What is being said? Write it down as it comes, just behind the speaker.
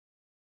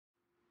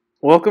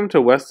Welcome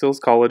to West Hills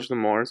College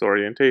Lemore's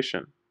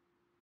orientation.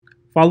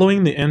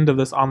 Following the end of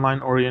this online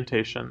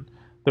orientation,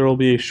 there will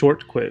be a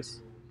short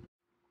quiz.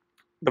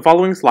 The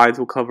following slides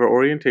will cover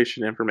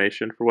orientation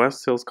information for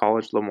West Hills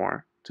College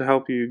Lemore to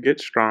help you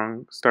get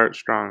strong, start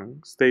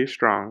strong, stay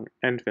strong,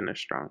 and finish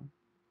strong.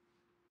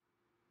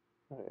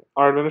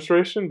 Our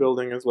administration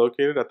building is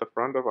located at the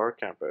front of our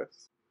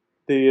campus.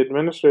 The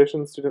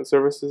Administration Student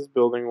Services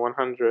Building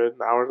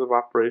 100 hours of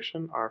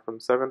operation are from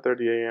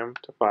 7:30 a.m.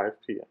 to 5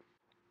 p.m.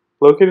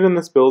 Located in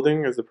this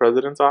building is the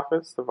President's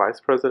Office, the Vice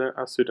President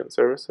of Student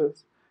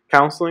Services,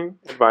 counseling,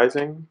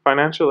 advising,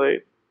 financial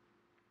aid,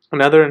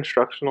 and other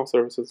instructional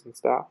services and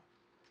staff.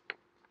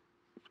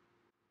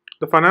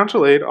 The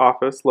Financial Aid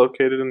Office,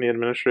 located in the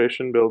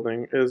Administration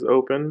Building, is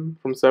open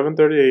from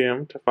 7:30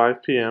 a.m. to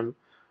 5 p.m.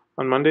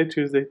 on Monday,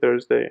 Tuesday,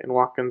 Thursday, and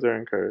walk-ins are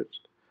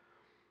encouraged.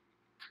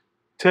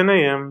 10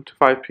 a.m. to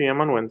 5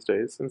 p.m. on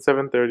Wednesdays, and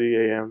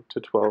 7:30 a.m.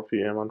 to 12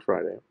 p.m. on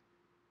Friday.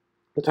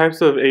 The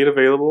types of aid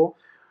available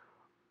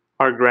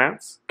are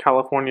grants,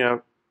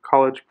 California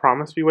College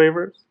Promise Fee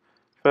waivers,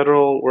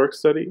 federal work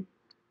study,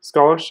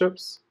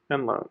 scholarships,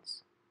 and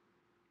loans.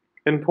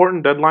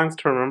 Important deadlines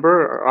to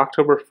remember are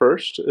October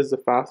 1st is the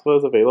FAFSA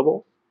is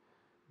available.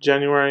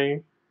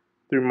 January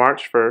through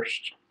March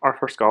 1st are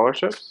for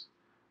scholarships.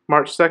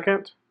 March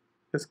 2nd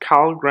is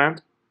Cal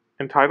Grant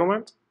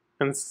Entitlement,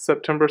 and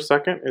September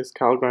 2nd is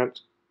Cal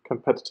Grant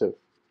Competitive.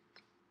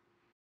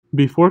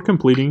 Before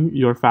completing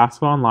your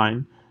FAFSA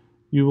online,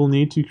 you will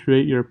need to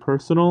create your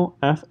personal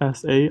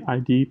FSA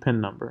ID PIN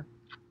number.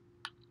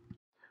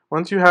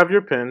 Once you have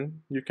your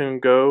PIN, you can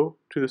go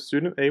to the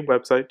Student Aid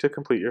website to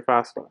complete your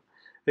FAFSA.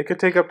 It could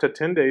take up to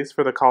 10 days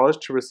for the college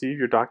to receive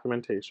your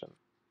documentation.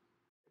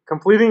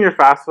 Completing your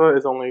FAFSA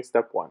is only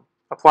step 1.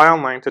 Apply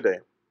online today.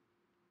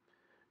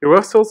 Your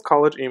West Hills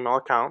College email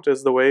account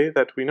is the way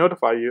that we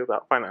notify you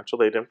about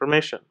financial aid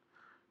information.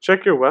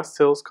 Check your West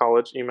Hills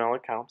College email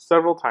account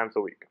several times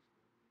a week.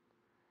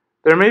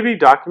 There may be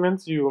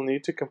documents you will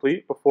need to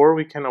complete before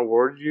we can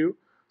award you,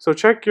 so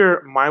check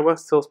your My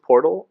West Hills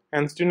portal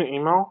and student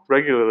email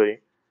regularly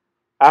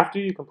after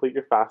you complete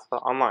your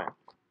FAFSA online.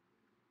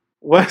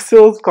 West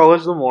Hills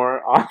College Lemore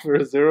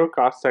offers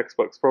zero-cost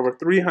textbooks for over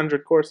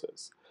 300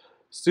 courses.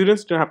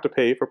 Students don't have to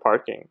pay for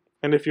parking,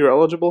 and if you're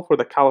eligible for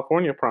the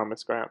California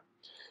Promise Grant,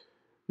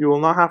 you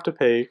will not have to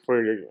pay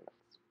for your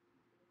units.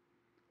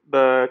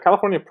 The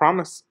California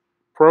Promise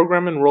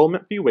Program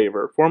Enrollment Fee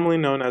Waiver, formerly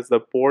known as the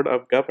Board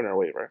of Governor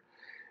Waiver,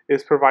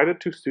 is provided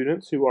to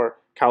students who are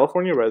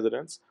California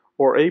residents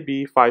or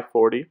AB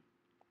 540,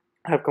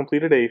 have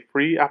completed a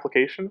free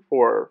application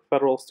for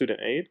federal student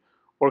aid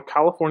or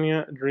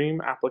California Dream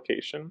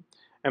application,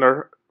 and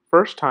are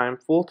first-time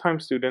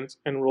full-time students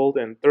enrolled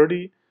in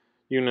 30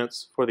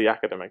 units for the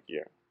academic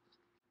year.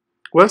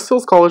 West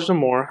Hills College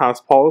Lemore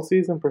has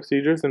policies and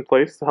procedures in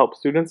place to help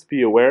students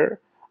be aware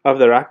of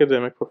their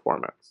academic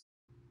performance.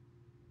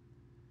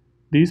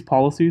 These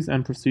policies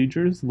and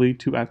procedures lead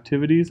to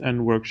activities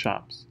and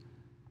workshops.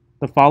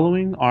 The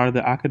following are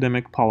the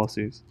academic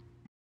policies.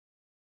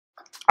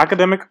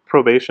 Academic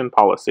probation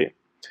policy.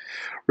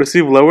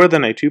 Receive lower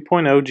than a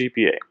 2.0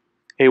 GPA.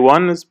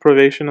 A1 is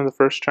probation of the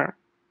first term.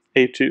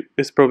 A2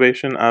 is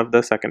probation of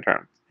the second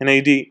term. And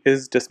AD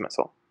is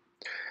dismissal.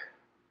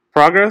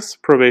 Progress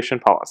probation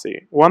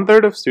policy.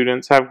 1/3 of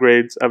students have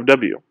grades of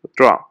W,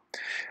 withdraw.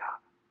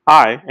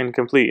 I,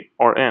 incomplete,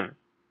 or N,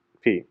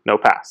 P, no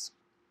pass.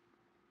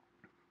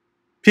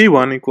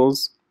 P1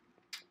 equals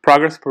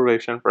progress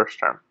probation first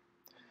term.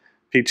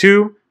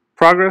 P2,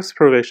 progress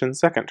probation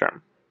second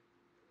term.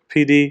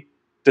 PD,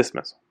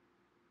 dismissal.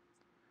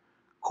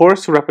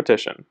 Course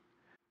repetition.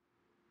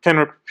 Can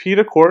repeat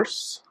a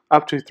course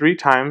up to 3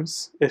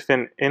 times if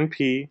an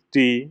NP,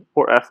 D,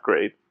 or F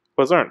grade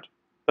was earned.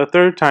 The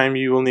third time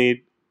you will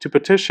need to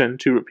petition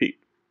to repeat.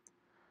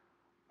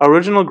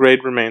 Original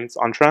grade remains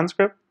on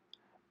transcript,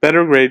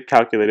 better grade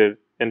calculated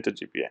into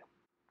GPA.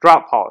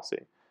 Drop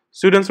policy.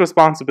 Students'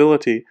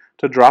 responsibility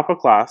to drop a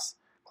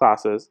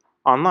classes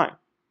online.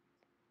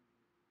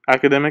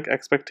 Academic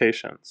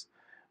expectations.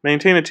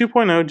 Maintain a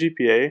 2.0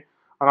 GPA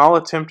on all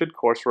attempted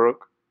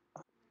coursework.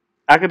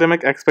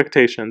 Academic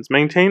expectations.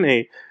 Maintain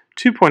a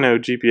 2.0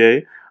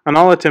 GPA on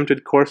all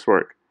attempted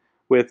coursework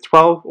with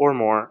 12 or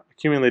more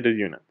accumulated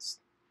units.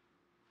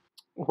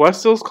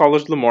 West Hills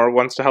College Lemore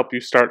wants to help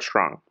you start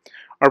strong.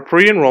 Our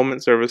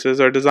pre-enrollment services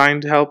are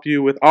designed to help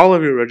you with all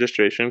of your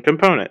registration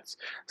components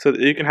so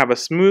that you can have a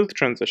smooth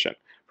transition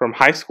from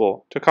high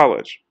school to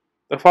college.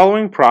 The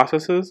following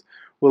processes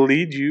will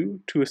lead you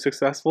to a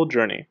successful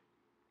journey.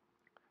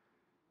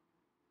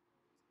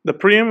 The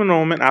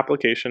pre-enrollment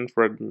application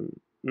for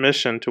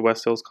admission to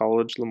West Hills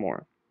College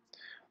Lemore.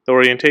 The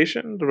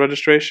orientation, the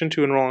registration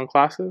to enroll in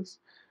classes,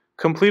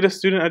 complete a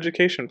student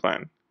education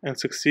plan, and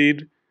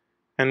succeed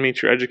and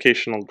meet your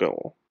educational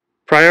goal.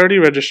 Priority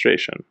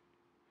registration.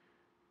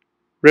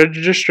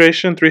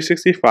 Registration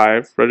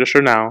 365,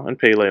 register now and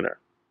pay later.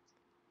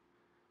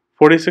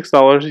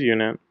 $46 a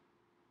unit.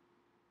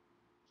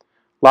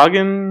 Log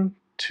in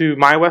to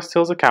My West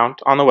Hills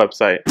account on the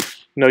website.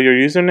 Know your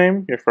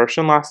username, your first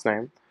and last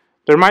name,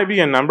 There might be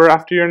a number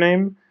after your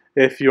name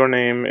if your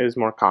name is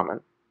more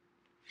common.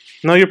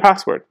 Know your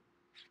password.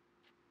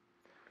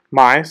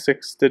 My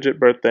 6-digit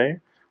birthday,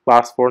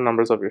 last 4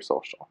 numbers of your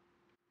social.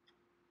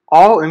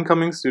 All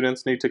incoming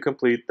students need to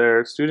complete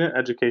their student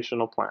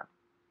educational plan.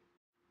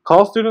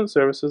 Call Student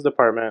Services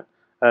Department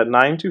at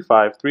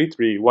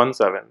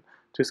 925-3317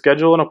 to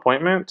schedule an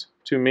appointment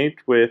to meet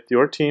with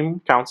your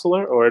team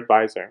counselor or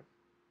advisor.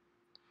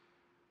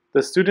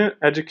 The student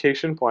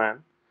education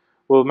plan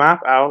will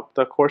map out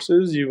the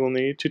courses you will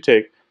need to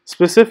take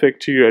specific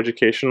to your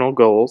educational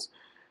goals.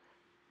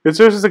 It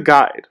serves as a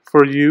guide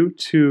for you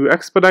to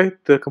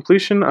expedite the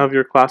completion of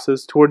your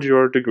classes towards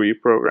your degree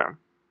program.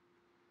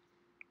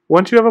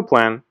 Once you have a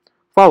plan,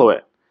 follow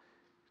it.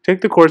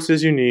 Take the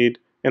courses you need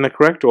in the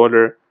correct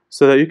order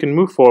so that you can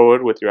move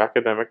forward with your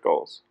academic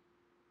goals.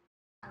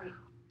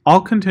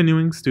 All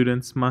continuing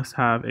students must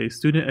have a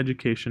student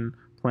education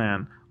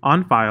plan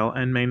on file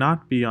and may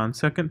not be on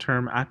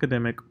second-term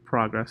academic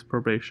progress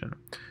probation.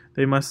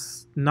 They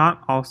must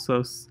not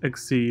also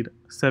exceed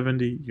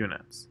 70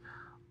 units.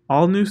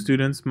 All new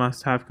students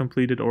must have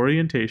completed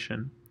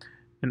orientation,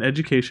 an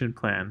education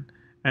plan,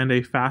 and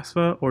a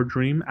FAFSA or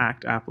DREAM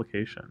Act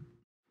application.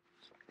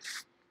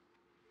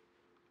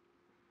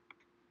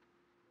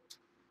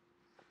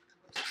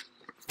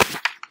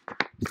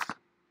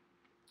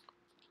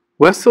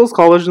 West Hills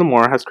College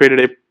Lemoore has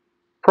created a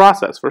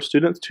process for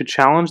students to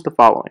challenge the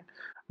following.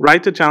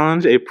 Right to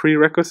challenge a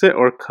prerequisite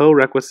or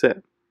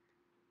co-requisite.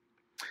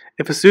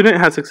 If a student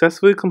has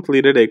successfully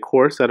completed a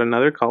course at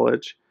another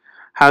college,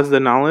 has the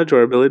knowledge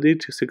or ability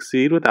to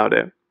succeed without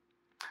it,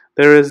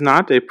 there is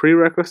not a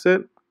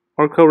prerequisite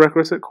or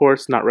co-requisite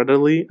course not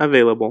readily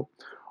available,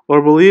 or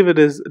believe it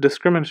is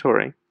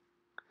discriminatory,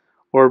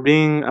 or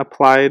being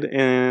applied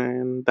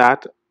in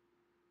that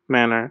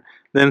manner,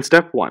 then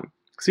step 1,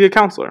 see a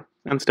counselor,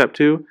 and step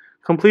 2,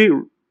 complete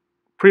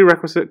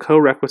prerequisite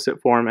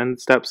co-requisite form and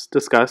steps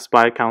discussed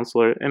by a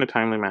counselor in a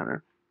timely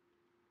manner.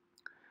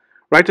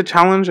 Right to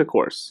challenge a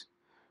course.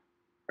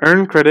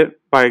 Earn credit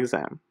by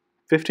exam,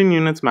 15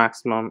 units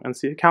maximum, and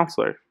see a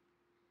counselor.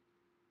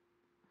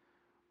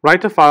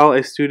 Right to file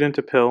a student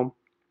appeal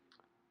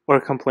or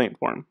complaint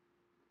form.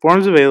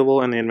 Forms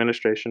available in the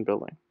administration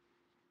building.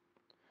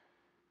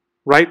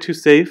 Right to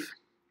safe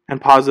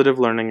and positive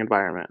learning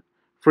environment,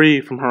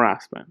 free from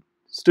harassment.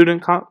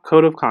 Student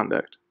code of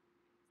conduct.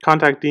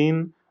 Contact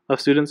Dean of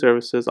Student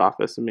Services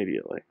office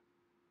immediately.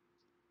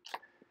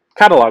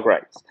 Catalog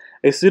rights.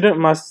 A student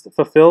must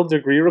fulfill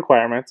degree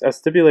requirements as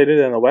stipulated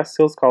in the West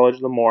Hills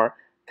College Lemoore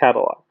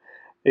catalog.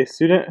 A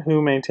student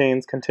who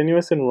maintains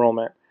continuous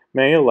enrollment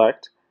may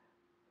elect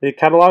the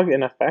catalog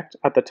in effect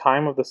at the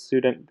time of the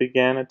student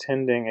began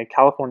attending a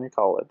California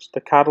college,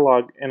 the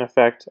catalog in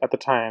effect at the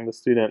time the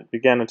student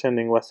began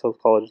attending West Hills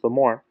College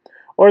Lemoore,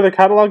 or the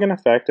catalog in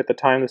effect at the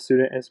time the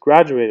student is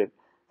graduated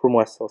from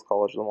West Hills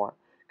College Lemoore.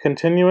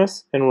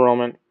 Continuous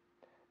enrollment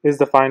is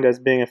defined as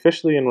being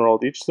officially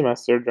enrolled each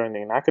semester during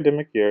an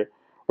academic year,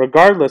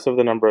 regardless of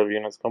the number of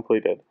units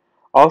completed.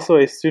 Also,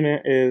 a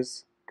student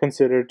is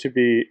considered to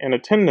be in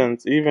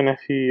attendance even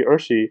if he or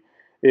she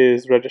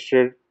is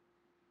registered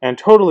and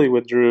totally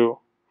withdrew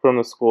from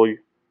the school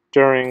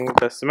during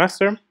the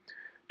semester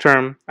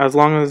term, as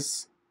long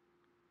as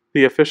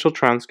the official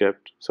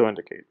transcript so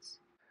indicates.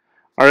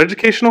 Our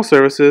educational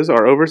services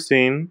are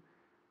overseen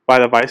by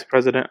the Vice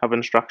President of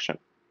Instruction.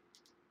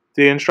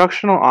 The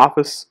instructional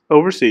office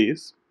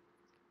oversees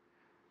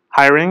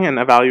hiring and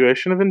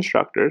evaluation of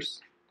instructors,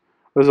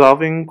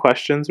 resolving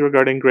questions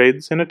regarding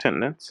grades and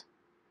attendance,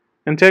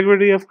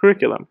 integrity of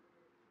curriculum,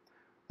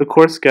 the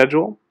course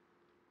schedule,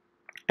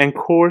 and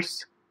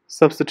course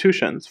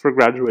substitutions for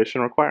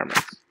graduation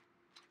requirements.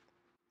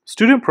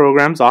 Student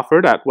programs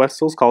offered at West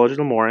Hills College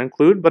Lemoore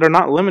include, but are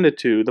not limited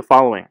to, the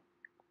following.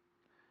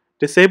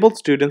 Disabled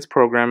Students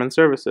Program and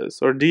Services,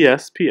 or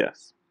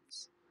DSPS.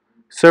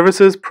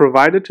 Services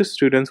provided to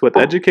students with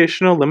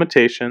educational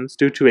limitations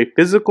due to a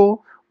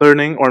physical,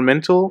 learning, or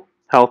mental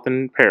health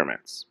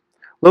impairments.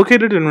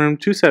 Located in room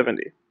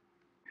 270.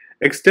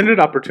 Extended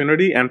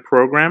Opportunity and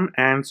Program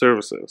and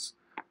Services,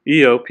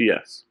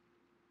 EOPS.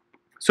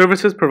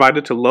 Services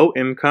provided to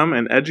low-income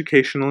and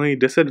educationally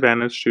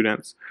disadvantaged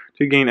students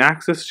to gain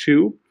access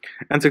to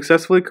and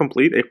successfully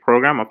complete a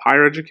program of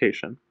higher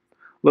education,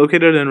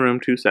 located in room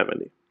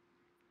 270.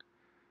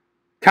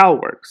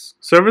 CalWorks,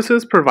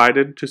 services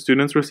provided to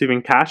students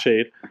receiving cash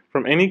aid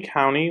from any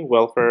county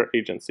welfare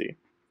agency,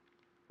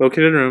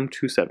 located in room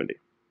 270.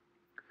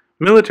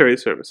 Military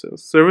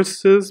services,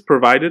 services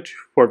provided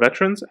for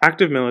veterans,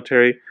 active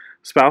military,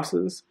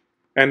 spouses,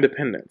 and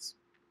dependents,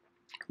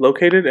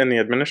 located in the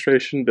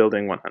Administration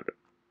Building 100.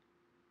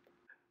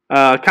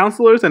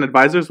 Counselors and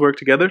advisors work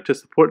together to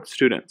support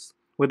students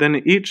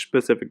within each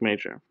specific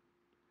major.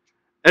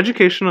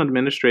 Educational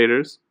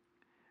administrators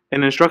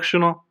and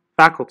instructional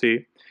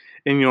faculty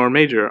in your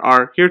major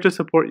are here to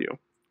support you,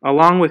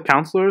 along with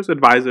counselors,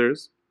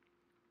 advisors,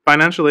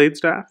 financial aid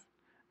staff,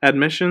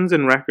 admissions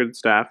and record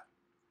staff,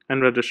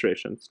 and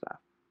registration staff.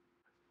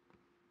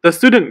 The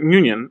Student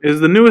Union is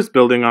the newest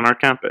building on our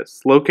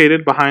campus,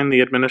 located behind the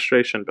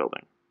Administration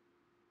Building.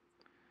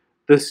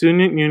 The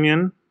student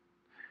union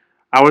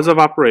hours of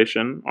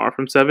operation are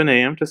from 7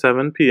 a.m. to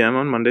 7 p.m.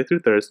 on Monday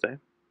through Thursday,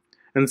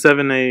 and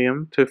 7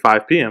 a.m. to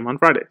 5 p.m. on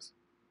Fridays.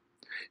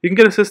 You can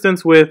get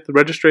assistance with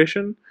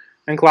registration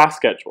and class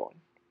scheduling.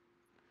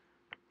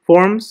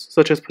 Forms,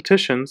 such as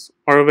petitions,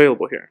 are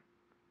available here.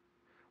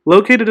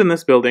 Located in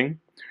this building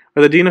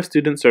are the Dean of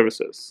Student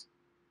Services,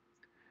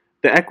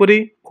 the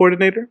Equity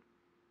Coordinator,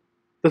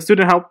 the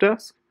Student Help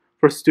Desk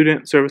for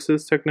Student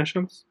Services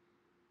Technicians,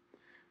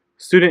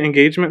 Student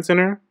Engagement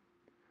Center,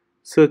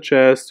 such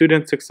as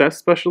Student Success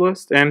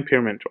Specialist and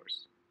Peer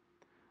Mentors,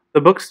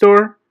 the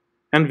Bookstore,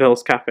 and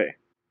Ville's Cafe.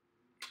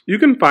 You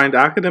can find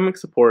academic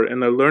support in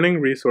the Learning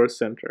Resource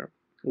Center.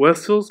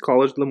 West Hills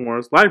College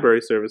Lemore's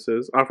library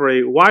services offer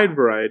a wide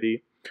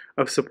variety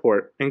of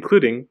support,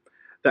 including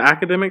the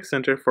Academic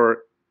Center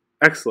for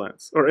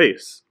Excellence, or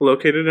ACE,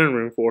 located in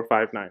room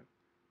 459,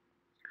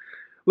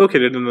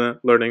 located in the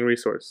Learning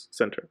Resource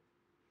Center.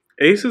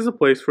 ACE is a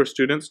place for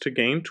students to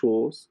gain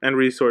tools and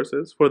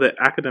resources for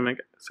their academic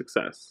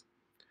success.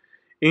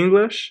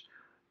 English,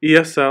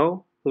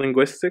 ESL,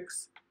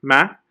 linguistics,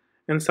 math,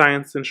 and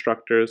science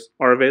instructors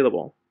are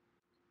available.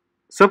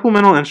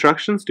 Supplemental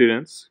instruction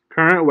students,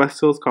 current West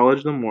Hills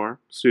College Lemoore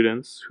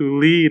students who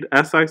lead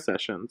SI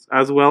sessions,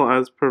 as well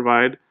as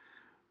provide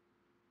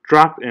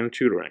drop-in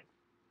tutoring.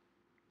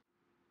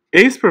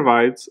 ACE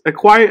provides a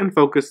quiet and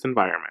focused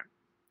environment.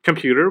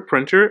 Computer,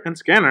 printer, and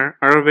scanner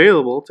are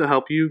available to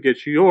help you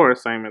get your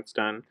assignments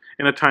done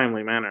in a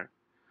timely manner.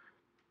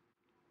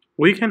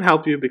 We can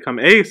help you become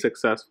a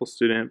successful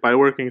student by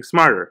working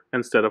smarter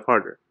instead of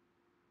harder.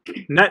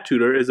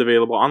 NetTutor is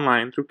available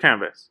online through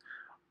Canvas,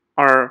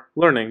 our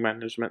learning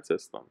management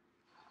system.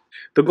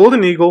 The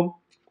Golden Eagle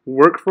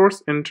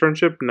Workforce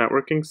Internship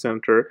Networking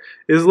Center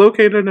is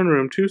located in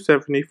room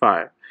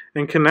 275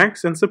 and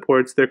connects and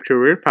supports the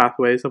career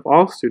pathways of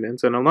all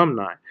students and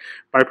alumni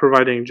by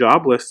providing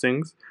job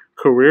listings,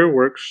 career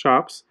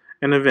workshops,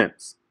 and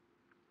events,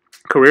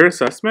 career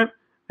assessment,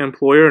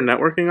 employer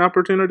networking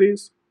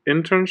opportunities,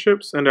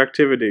 internships, and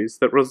activities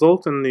that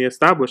result in the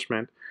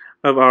establishment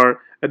of our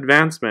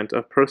advancement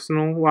of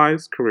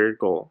personalized career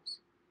goals.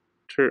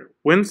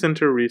 Win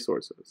Center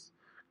resources,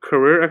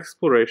 career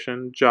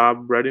exploration,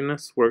 job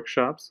readiness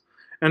workshops,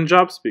 and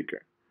job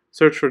speaker.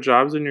 Search for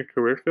jobs in your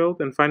career field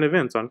and find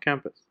events on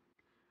campus.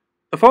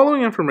 The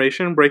following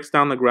information breaks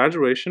down the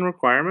graduation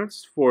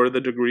requirements for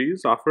the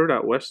degrees offered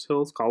at West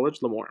Hills College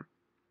Lemoore.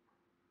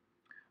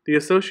 The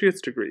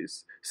associate's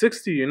degrees,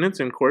 60 units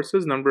in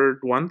courses numbered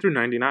 1 through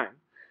 99.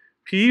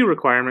 PE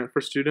requirement for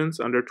students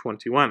under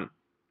 21.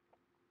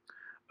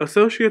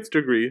 Associate's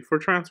degree for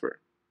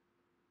transfer,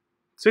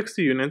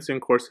 60 units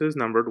in courses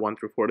numbered 1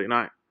 through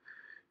 49.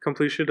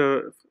 Completion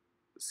of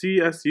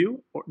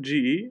CSU, or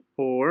GE,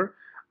 or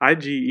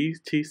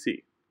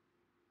IGETC.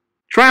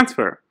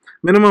 Transfer,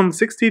 minimum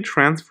 60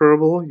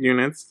 transferable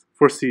units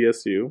for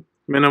CSU,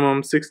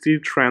 minimum 60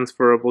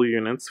 transferable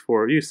units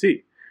for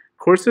UC.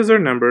 Courses are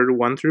numbered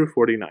 1 through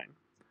 49.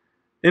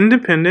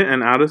 Independent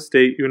and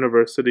out-of-state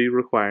university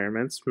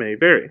requirements may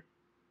vary.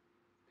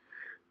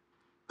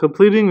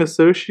 Completing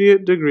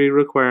associate degree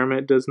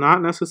requirement does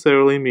not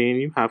necessarily mean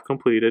you have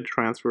completed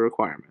transfer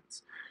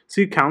requirements.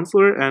 See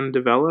counselor and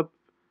develop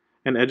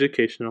an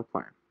educational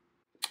plan.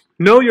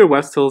 Know your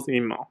West Hills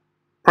email.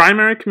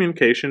 Primary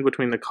communication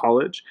between the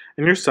college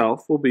and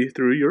yourself will be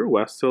through your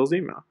West Hills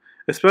email,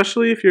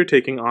 especially if you're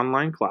taking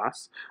online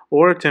class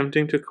or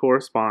attempting to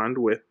correspond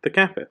with the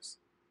campus.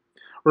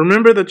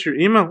 Remember that your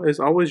email is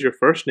always your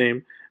first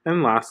name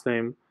and last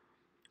name,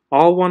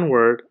 all one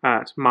word,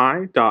 at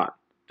my.whccd.edu.